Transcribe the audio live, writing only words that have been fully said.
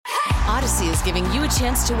Odyssey is giving you a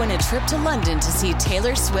chance to win a trip to London to see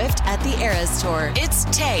Taylor Swift at the Eras Tour. It's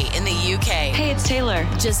Tay in the UK. Hey, it's Taylor.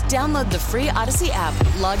 Just download the free Odyssey app,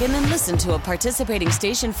 log in and listen to a participating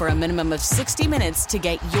station for a minimum of 60 minutes to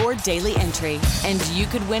get your daily entry. And you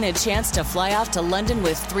could win a chance to fly off to London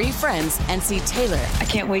with 3 friends and see Taylor. I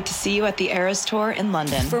can't wait to see you at the Eras Tour in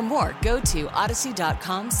London. For more, go to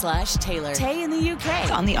odyssey.com/Taylor. Tay in the UK.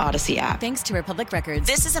 It's on the Odyssey app. Thanks to Republic Records.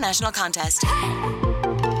 This is a national contest.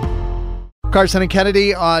 Carson and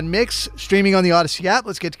Kennedy on Mix, streaming on the Odyssey app.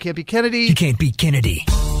 Let's get to Can't Beat Kennedy. You can't beat Kennedy.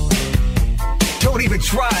 Don't even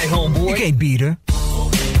try, homeboy. You can't beat her.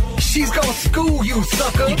 She's gonna school you,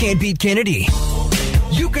 sucker. You can't beat Kennedy.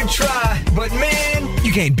 You can try, but man,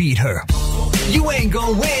 you can't beat her. You ain't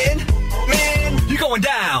gonna win, man. You're going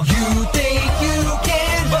down. You think you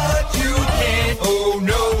can, but you can't. Oh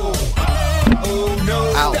no. Oh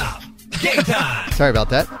no. Ow. Stop. Game time. Sorry about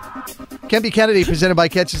that. Can't Beat Kennedy, presented by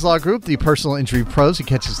Catches Law Group, the personal injury pros at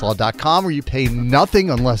catcheslaw.com, where you pay nothing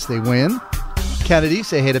unless they win. Kennedy,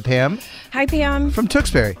 say hey to Pam. Hi, Pam. From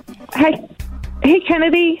Tewksbury. Hi. Hey,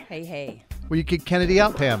 Kennedy. Hey. Will you kick Kennedy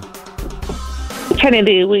out, Pam?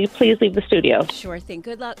 Kennedy, will you please leave the studio? Sure thing.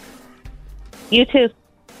 Good luck. You too.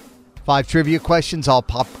 5 trivia questions, all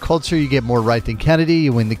pop culture. You get more right than Kennedy.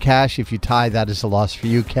 You win the cash. If you tie, that is a loss for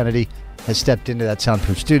you. Kennedy has stepped into that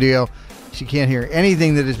soundproof studio. She can't hear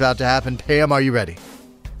anything that is about to happen. Pam, are you ready?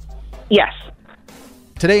 Yes.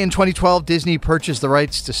 Today in 2012, Disney purchased the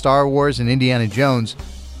rights to Star Wars and Indiana Jones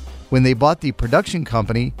when they bought the production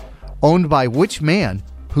company owned by which man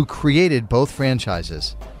who created both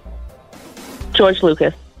franchises? George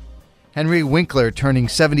Lucas. Henry Winkler, turning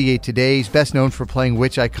 78 today, is best known for playing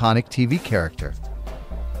which iconic TV character?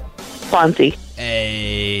 Fonzie.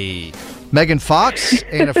 Hey. Megan Fox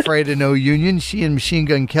ain't afraid of no union. She and Machine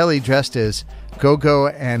Gun Kelly dressed as Go-Go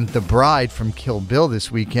and the Bride from Kill Bill this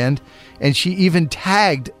weekend, and she even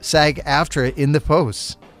tagged SAG-AFTRA in the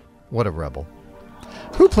posts. What a rebel.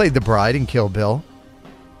 Who played the bride in Kill Bill?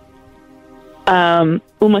 Uma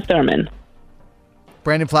Thurman.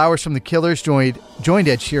 Brandon Flowers from The Killers joined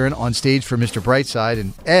Ed Sheeran on stage for Mr. Brightside,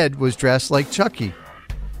 and Ed was dressed like Chucky.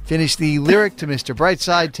 Finish the lyric to Mr.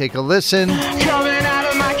 Brightside. Take a listen. Coming out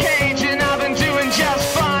of my cage and I've been doing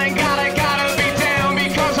just fine. Gotta be down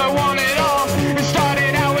because I want it all. It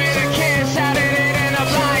started out with a kiss. How did it end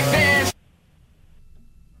up like this?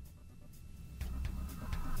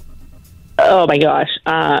 Oh my gosh.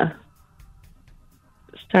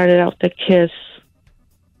 Started out the kiss.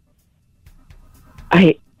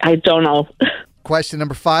 I don't know. Question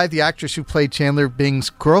number 5. The actress who played Chandler Bing's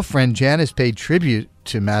girlfriend, Janice, paid tribute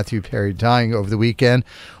to Matthew Perry dying over the weekend.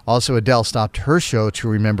 Also, Adele stopped her show to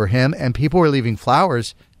remember him, and people were leaving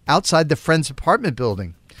flowers outside the Friends apartment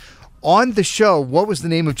building. On the show, what was the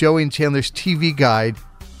name of Joey and Chandler's TV guide?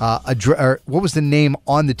 What was the name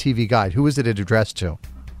on the TV guide? Who was it addressed to?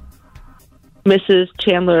 Mrs.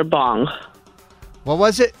 Chandler Bong. What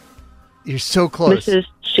was it? You're so close.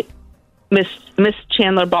 Miss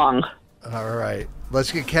Chandler Bong. All right.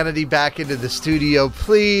 Let's get Kennedy back into the studio,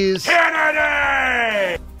 please.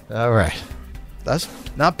 Kennedy! All right. That's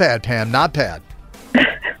not bad, Pam. Not bad.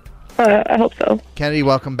 I hope so. Kennedy,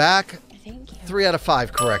 welcome back. Thank you. 3 out of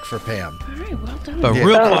 5 correct for Pam. All right, well done. But Yeah.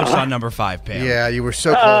 real close on number 5, Pam. Yeah, you were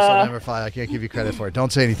so close on number 5. I can't give you credit for it.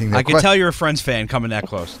 Don't say anything there. I can tell you're a Friends fan coming that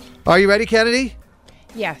close. Are you ready, Kennedy?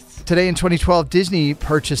 Yes. Today in 2012, Disney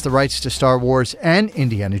purchased the rights to Star Wars and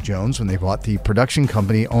Indiana Jones when they bought the production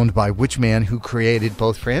company owned by which man who created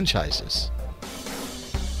both franchises?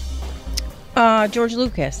 George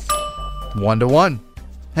Lucas. 1-1.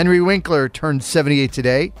 Henry Winkler turned 78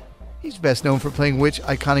 today. He's best known for playing which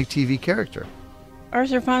iconic TV character?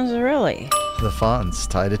 Arthur Fonzarelli. The Fonz,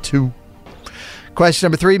 tied at 2. Question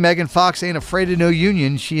number 3. Megan Fox ain't afraid of no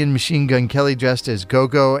union. She and Machine Gun Kelly dressed as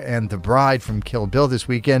Go-Go and the Bride from Kill Bill this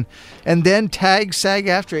weekend, and then tagged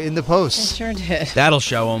SAG-AFTRA in the I posts. sure did. That'll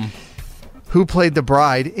show them. Who played the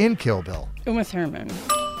bride in Kill Bill? Uma Thurman.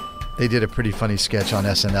 They did a pretty funny sketch on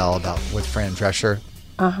SNL with Fran Drescher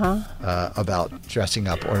about dressing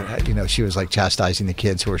up, or she was like chastising the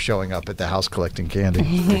kids who were showing up at the house collecting candy.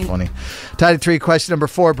 Pretty funny. Tied at 3. Question number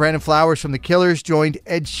 4. Brandon Flowers from The Killers joined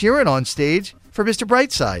Ed Sheeran on stage for Mr.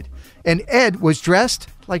 Brightside, and Ed was dressed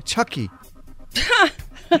like Chucky.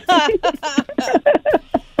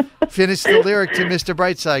 Finish the lyric to Mr.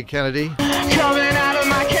 Brightside, Kennedy. Coming out of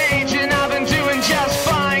my cage and I've been doing just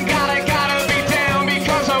fine. Gotta be down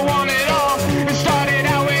because I want it all. It started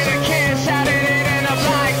out with a kiss. How did it end up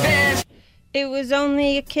like this? It was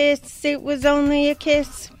only a kiss. It was only a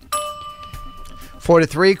kiss.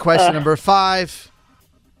 4-3. Question number 5.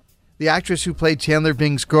 The actress who played Chandler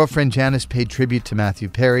Bing's girlfriend, Janice, paid tribute to Matthew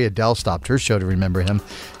Perry. Adele stopped her show to remember him.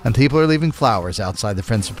 And people are leaving flowers outside the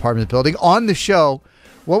Friends apartment building. On the show,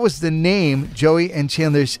 what was the name Joey and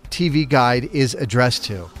Chandler's TV guide is addressed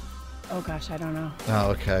to? Oh, gosh, I don't know. Oh,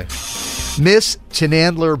 okay. Miss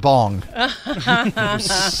Chandler Bong.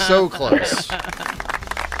 So close.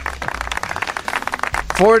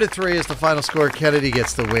 4-3 is the final score. Kennedy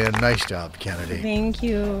gets the win. Nice job, Kennedy. Thank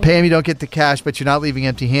you. Pam, you don't get the cash, but you're not leaving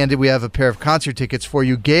empty-handed. We have a pair of concert tickets for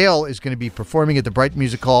you. Gail is going to be performing at the Bright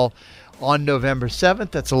Music Hall on November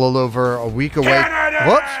 7th. That's a little over a week away.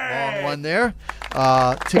 Whoops, wrong one there.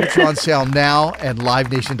 Tickets are on sale now at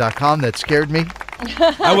livenation.com. That scared me.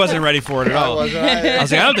 I wasn't ready for it at all. wasn't I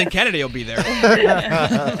was like, I don't think Kennedy will be there.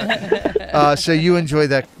 So you enjoy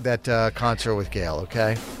that concert with Gail,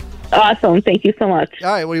 okay? Awesome. Thank you so much.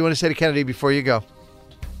 All right, what do you want to say to Kennedy before you go?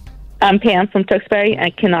 I'm Pam from Tewksbury.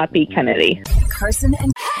 I cannot beat Kennedy. Carson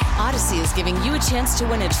and Odyssey is giving you a chance to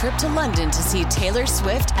win a trip to London to see Taylor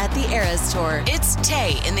Swift at the Eras Tour. It's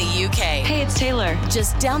Tay in the UK. Hey, it's Taylor.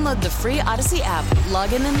 Just download the free Odyssey app,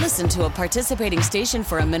 log in and listen to a participating station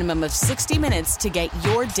for a minimum of 60 minutes to get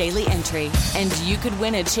your daily entry. And you could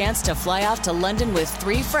win a chance to fly off to London with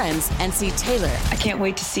 3 friends and see Taylor. I can't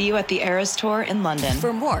wait to see you at the Eras Tour in London.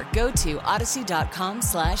 For more, go to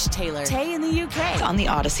odyssey.com/Taylor. Tay in the UK. On the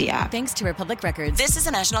Odyssey app. Thanks to Republic Records. This is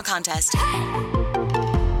a national contest.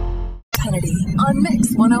 Kennedy on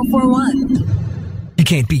Mix 1041. You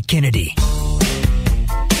can't beat Kennedy.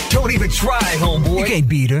 Don't even try, homeboy. You can't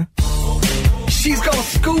beat her. She's gonna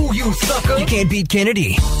school you, sucker. You can't beat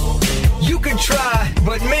Kennedy. You can try,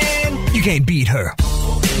 but man, you can't beat her.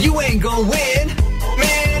 You ain't gonna win,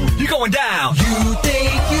 man. You're going down. You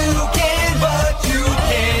think you can, but you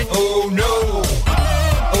can't. Oh no.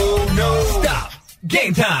 Oh no. Stop.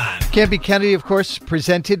 Game time. Can't Be Kennedy, of course,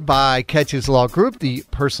 presented by Catches Law Group, the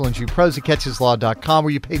personal injury pros at catcheslaw.com,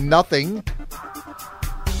 where you pay nothing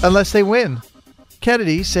unless they win.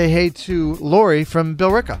 Kennedy, say hey to Lori from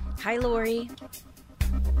Billerica. Hi, Lori.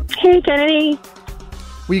 Hey, Kennedy.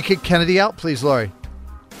 Will you kick Kennedy out, please, Lori?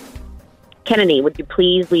 Kennedy, would you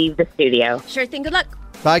please leave the studio? Sure thing. Good luck.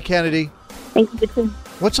 Bye, Kennedy. Thank you.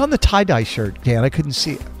 What's on the tie-dye shirt, Dan? I couldn't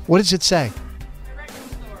see it. What does it say?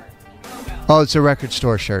 Oh, it's a record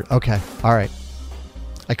store shirt. Okay. All right.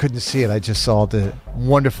 I couldn't see it. I just saw the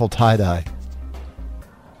wonderful tie-dye.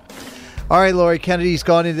 All right, Lori. Kennedy's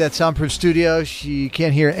gone into that soundproof studio. She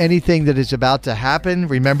can't hear anything that is about to happen.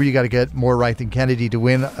 Remember, you got to get more right than Kennedy to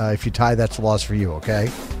win. If you tie, that's a loss for you, okay?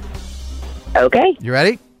 Okay. You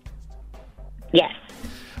ready? Yes.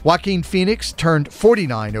 Joaquin Phoenix turned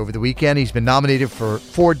 49 over the weekend. He's been nominated for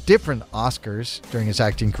 4 different Oscars during his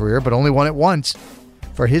acting career, but only won it once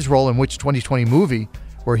for his role in which 2020 movie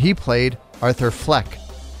where he played Arthur Fleck.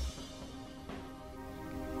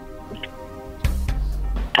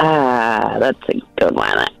 That's a good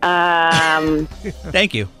one.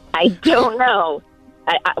 Thank you. I don't know.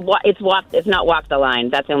 It's not Walk the Line.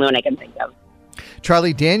 That's the only one I can think of.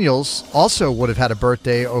 Charlie Daniels also would have had a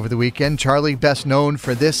birthday over the weekend. Charlie, best known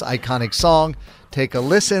for this iconic song. Take a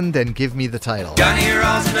listen, then give me the title. Johnny,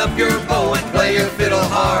 rosin up your bow and play your fiddle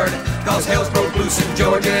hard, cause hell's broke loose in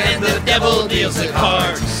Georgia and the devil deals the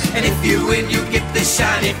cards. And if you win, you get this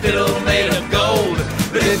shiny fiddle made of gold,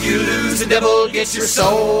 but if you lose, the devil gets your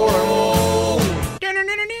soul.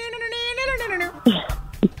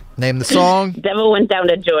 Name the song. Devil went down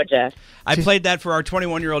to Georgia. I played that for our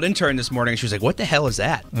 21-year-old intern this morning. She was like, what the hell is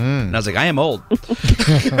that? And I was like, I am old.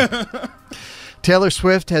 Taylor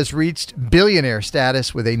Swift has reached billionaire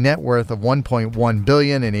status with a net worth of $1.1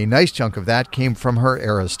 billion, and a nice chunk of that came from her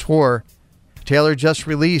Eras Tour. Taylor just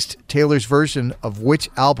released Taylor's version of which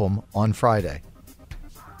album on Friday?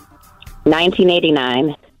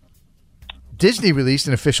 1989. Disney released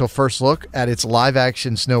an official first look at its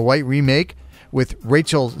live-action Snow White remake with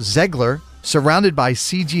Rachel Zegler surrounded by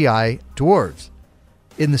CGI dwarves.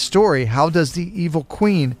 In the story, how does the evil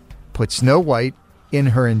queen put Snow White in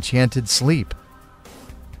her enchanted sleep?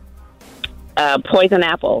 Poison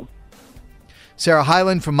apple. Sarah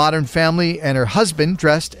Hyland from Modern Family and her husband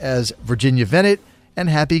dressed as Virginia Bennett and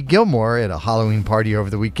Happy Gilmore at a Halloween party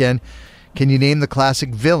over the weekend. Can you name the classic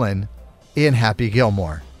villain in Happy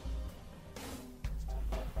Gilmore?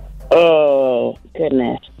 Oh,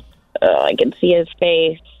 goodness. I can see his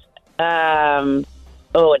face.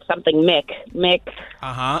 It's something Mick. Mick.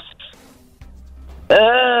 Uh-huh.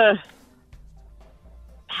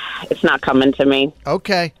 It's not coming to me.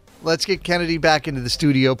 Okay. Let's get Kennedy back into the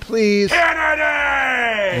studio, please.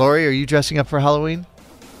 Kennedy! Lori, are you dressing up for Halloween?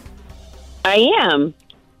 I am.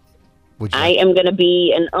 I am going to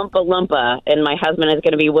be an Oompa Loompa, and my husband is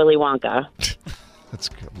going to be Willy Wonka. That's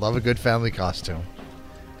good. Love a good family costume.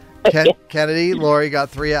 Kennedy, Lori got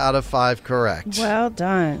 3 out of 5 correct. Well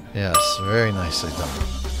done. Yes, very nicely done.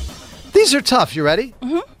 These are tough. You ready?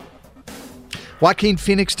 Mm-hmm. Joaquin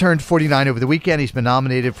Phoenix turned 49 over the weekend. He's been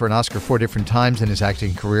nominated for an Oscar 4 different times in his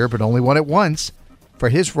acting career, but only won it once for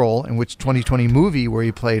his role in which 2020 movie where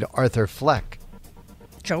he played Arthur Fleck.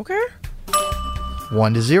 Joker?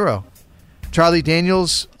 1-0. Charlie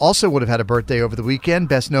Daniels also would have had a birthday over the weekend,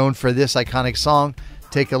 best known for this iconic song.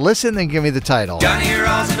 Take a listen, then give me the title. Johnny,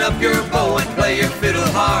 rosin up your bow and play your fiddle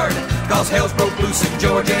hard, 'cause hell's broke loose in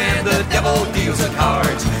Georgia and the devil deals the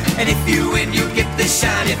cards. And if you win, you get this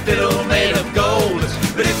shiny fiddle made of gold.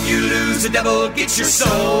 But if you lose, the devil gets your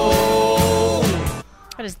soul.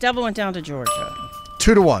 But his devil went down to Georgia.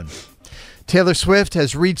 2-1. Taylor Swift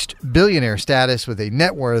has reached billionaire status with a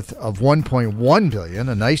net worth of $1.1 billion.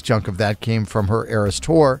 A nice chunk of that came from her Eras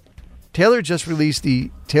Tour. Taylor just released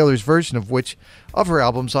the Taylor's version of her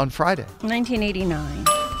albums on Friday. 1989.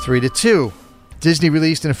 3-2. Disney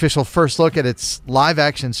released an official first look at its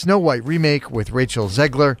live-action Snow White remake with Rachel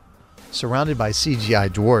Zegler, surrounded by CGI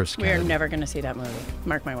dwarfs. We're never going to see that movie.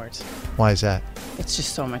 Mark my words. Why is that? It's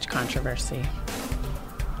just so much controversy.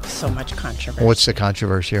 So much controversy. What's the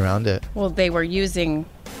controversy around it? Well, they were using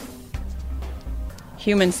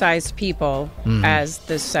human-sized people as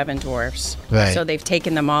the 7 dwarfs. Right. So they've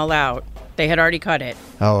taken them all out. They had already cut it.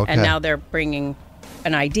 Oh, okay. And now they're bringing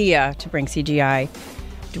an idea to bring CGI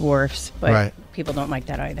dwarfs, but people don't like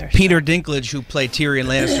that either. Peter Dinklage, who played Tyrion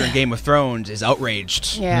Lannister in Game of Thrones, is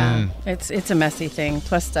outraged. Yeah, it's a messy thing.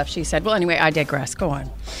 Plus stuff she said. Well, anyway, I digress. Go on.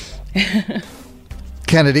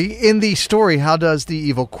 Kennedy, in the story, how does the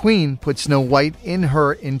evil queen put Snow White in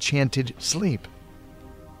her enchanted sleep?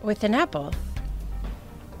 With an apple.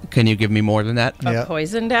 Can you give me more than that? A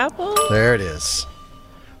poisoned apple? There it is.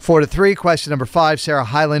 4-3. Question number 5. Sarah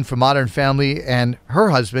Hyland from Modern Family and her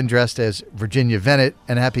husband, dressed as Virginia Vennet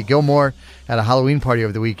and Happy Gilmore, at a Halloween party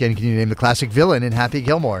over the weekend. Can you name the classic villain in Happy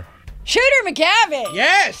Gilmore? Shooter McGavin!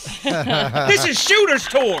 Yes! This is Shooter's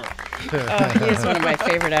tour! He is one of my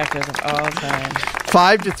favorite actors of all time.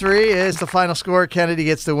 5-3 is the final score. Kennedy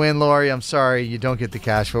gets the win. Lori, I'm sorry you don't get the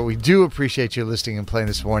cash, but we do appreciate you listening and playing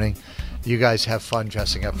this morning. You guys have fun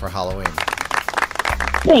dressing up for Halloween.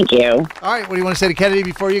 Thank you. All right, what do you want to say to Kennedy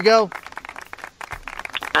before you go?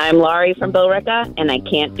 I'm Laurie from Billerica, and I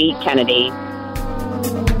can't beat Kennedy.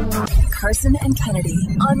 Carson and Kennedy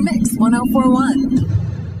on Mix 104.1.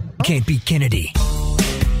 Can't beat Kennedy.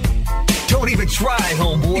 Don't even try,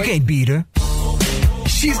 homeboy. You can't beat her.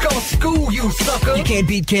 She's gonna school you, sucker. You can't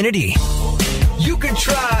beat Kennedy. You can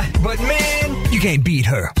try, but man, You can't beat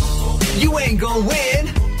her. you ain't gonna win.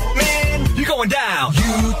 Man, you're going down.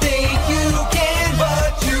 You think you can,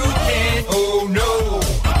 but you can't. Oh no.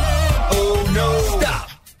 Oh no. Stop.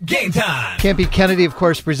 Game time. Can't Beat Kennedy, of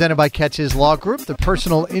course, presented by Catches Law Group, the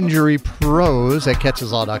personal injury pros at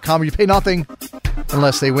catcheslaw.com. You pay nothing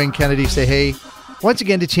unless they win. Kennedy, say hey once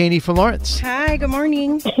again to Cheney from Lawrence. Hi, good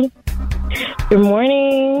morning. Good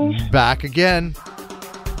morning. Back again.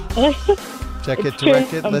 Check it,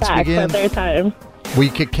 direct it. I'm Let's back begin. for the third time. We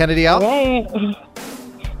kick Kennedy out. All right.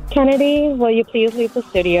 Kennedy, will you please leave the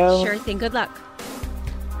studio? Sure thing. Good luck.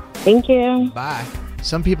 Thank you. Bye.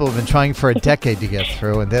 Some people have been trying for a decade to get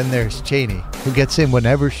through, and then there's Cheney, who gets in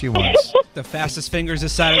whenever she wants. The fastest fingers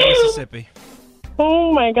this side of Mississippi.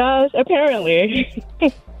 Oh my gosh, apparently.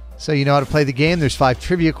 So you know how to play the game. There's 5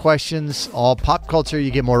 trivia questions, all pop culture.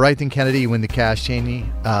 You get more right than Kennedy, you win the cash. Cheney,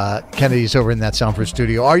 Kennedy's over in that Soundproof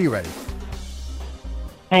studio. Are you ready?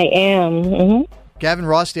 I am. Mm-hmm. Gavin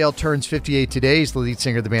Rossdale turns 58 today. He's the lead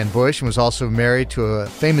singer of the band Bush and was also married to a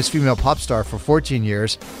famous female pop star for 14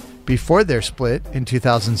 years before their split in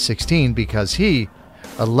 2016 because he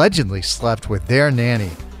allegedly slept with their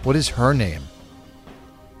nanny. What is her name?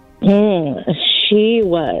 She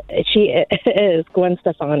is Gwen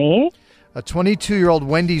Stefani. A 22-year-old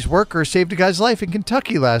Wendy's worker saved a guy's life in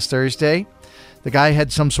Kentucky last Thursday. The guy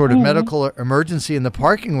had some sort of medical emergency in the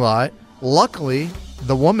parking lot. Luckily,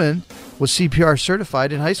 the woman was CPR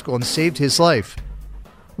certified in high school and saved his life.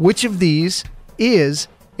 Which of these is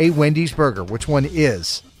a Wendy's burger? Which one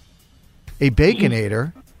is? A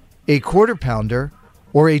Baconator, a Quarter Pounder,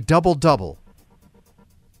 or a Double-Double?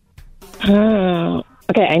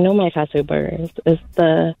 Okay, I know my fast food burgers. It's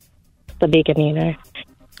the Baconator.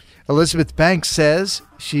 Elizabeth Banks says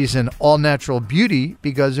she's an all-natural beauty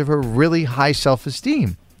because of her really high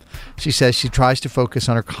self-esteem. She says she tries to focus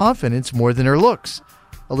on her confidence more than her looks.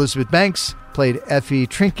 Elizabeth Banks played Effie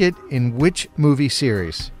Trinket in which movie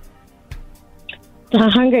series? The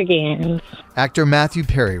Hunger Games. Actor Matthew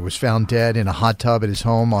Perry was found dead in a hot tub at his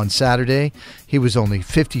home on Saturday. He was only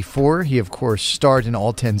 54. He, of course, starred in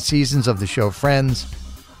all 10 seasons of the show Friends.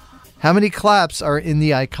 How many claps are in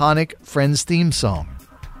the iconic Friends theme song?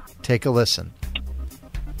 Take a listen.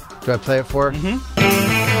 Do I play it for her? So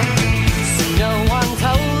no one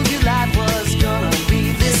told you life was gonna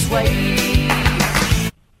be this way.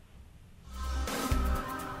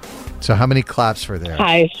 So how many claps were there?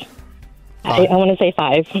 5. I want to say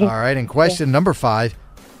 5. All right, and question number 5.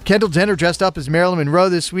 Kendall Jenner dressed up as Marilyn Monroe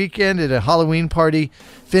this weekend at a Halloween party,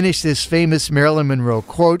 finished this famous Marilyn Monroe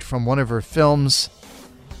quote from one of her films.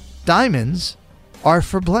 Diamonds are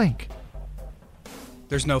for blank.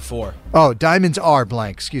 There's no 4. Oh, diamonds are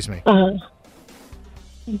blank. Excuse me.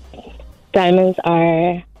 Diamonds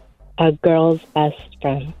are a girl's best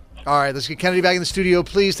friend. All right, let's get Kennedy back in the studio,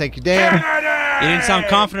 please. Thank you, Dan. You didn't sound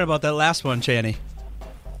confident about that last one, Channy.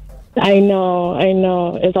 I know.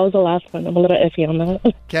 It's always the last one. I'm a little iffy on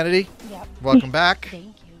that. Kennedy, welcome back. Thank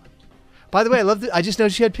you. By the way, I just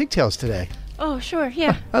noticed you had pigtails today. Oh, sure,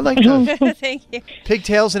 yeah. I like those. Thank you.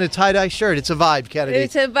 Pigtails and a tie-dye shirt. It's a vibe, Kennedy.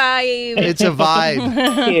 It's a vibe. It's a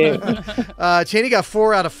vibe. Cheney got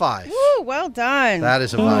 4 out of 5. Woo, well done. That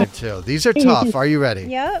is a vibe, too. These are tough. Are you ready?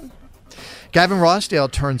 Yep. Gavin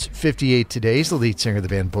Rossdale turns 58 today. He's the lead singer of the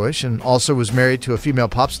band Bush and also was married to a female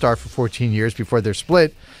pop star for 14 years before their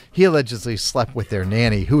split. He allegedly slept with their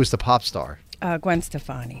nanny. Who was the pop star? Gwen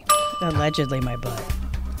Stefani. Allegedly my butt.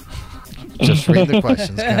 Just read the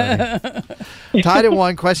questions, Kennedy. Tied at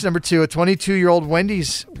 1. Question number 2. A 22-year-old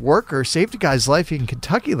Wendy's worker saved a guy's life in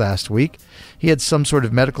Kentucky last week. He had some sort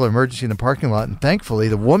of medical emergency in the parking lot, and thankfully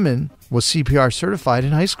the woman was CPR certified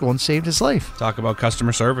in high school and saved his life. Talk about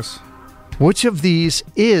customer service. Which of these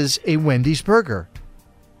is a Wendy's burger?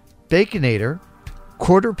 Baconator,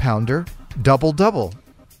 Quarter Pounder, Double Double.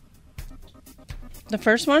 The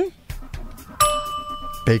first one?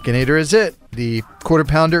 Baconator is it. The Quarter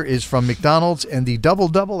Pounder is from McDonald's, and the Double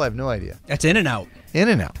Double, I have no idea. That's In-N-Out.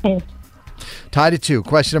 In-N-Out. Tied at 2.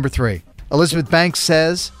 Question number 3. Elizabeth Banks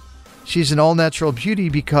says she's an all-natural beauty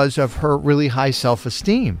because of her really high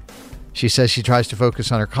self-esteem. She says she tries to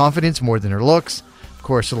focus on her confidence more than her looks. Of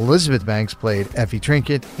course, Elizabeth Banks played Effie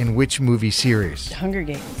Trinket in which movie series? Hunger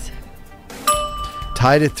Games.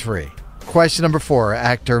 Tied at 3. Question number 4.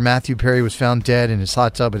 Actor Matthew Perry was found dead in his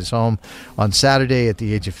hot tub at his home on Saturday at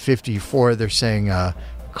the age of 54. They're saying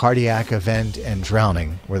cardiac event and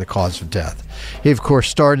drowning were the cause of death. He, of course,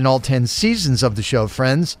 starred in all 10 seasons of the show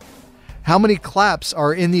Friends. How many claps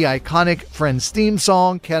are in the iconic Friends theme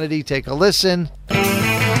song? Kennedy, take a listen.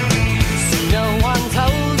 No one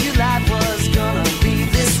told you life was gonna be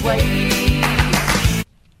this way.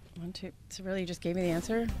 1, 2. So really, you just gave me the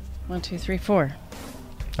answer? 1, 2, 3, 4.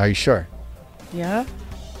 Are you sure? Yeah.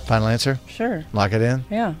 Final answer? Sure. Lock it in?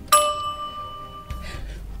 Yeah.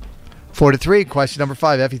 4-3. Question number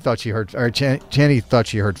 5. Effie thought she heard, or Channy thought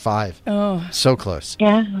she heard 5. Oh. So close.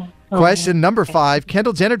 Yeah. Question number 5.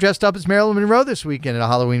 Kendall Jenner dressed up as Marilyn Monroe this weekend at a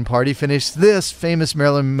Halloween party. Finished this famous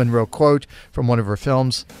Marilyn Monroe quote from one of her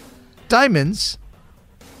films. Diamonds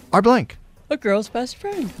are blank. A girl's best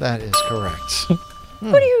friend. That is correct.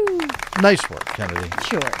 What do you... Nice work, Kennedy.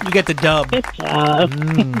 Sure. You get the dub. Good job.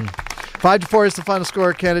 5-4 is the final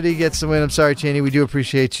score. Kennedy gets the win. I'm sorry, Chaney. We do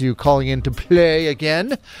appreciate you calling in to play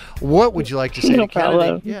again. What would you like to say No to Kennedy?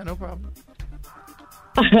 problem. Yeah, no problem.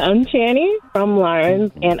 I'm Channy from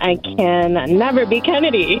Lawrence, and I can never be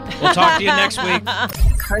Kennedy. We'll talk to you next week.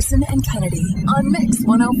 Carson and Kennedy on Mix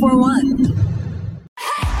 1041.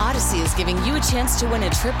 Odyssey is giving you a chance to win a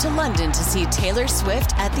trip to London to see Taylor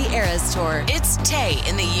Swift at the Eras Tour. It's Tay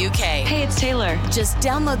in the UK. Hey, it's Taylor. Just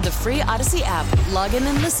download the free Odyssey app, log in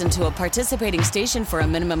and listen to a participating station for a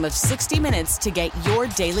minimum of 60 minutes to get your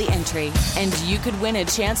daily entry. And you could win a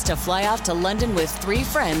chance to fly off to London with 3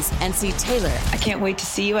 friends and see Taylor. I can't wait to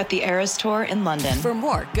see you at the Eras Tour in London. For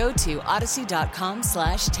more, go to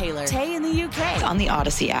odyssey.com/Taylor. Tay in the UK. On the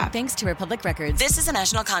Odyssey app. Thanks to Republic Records. This is a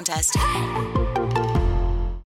national contest.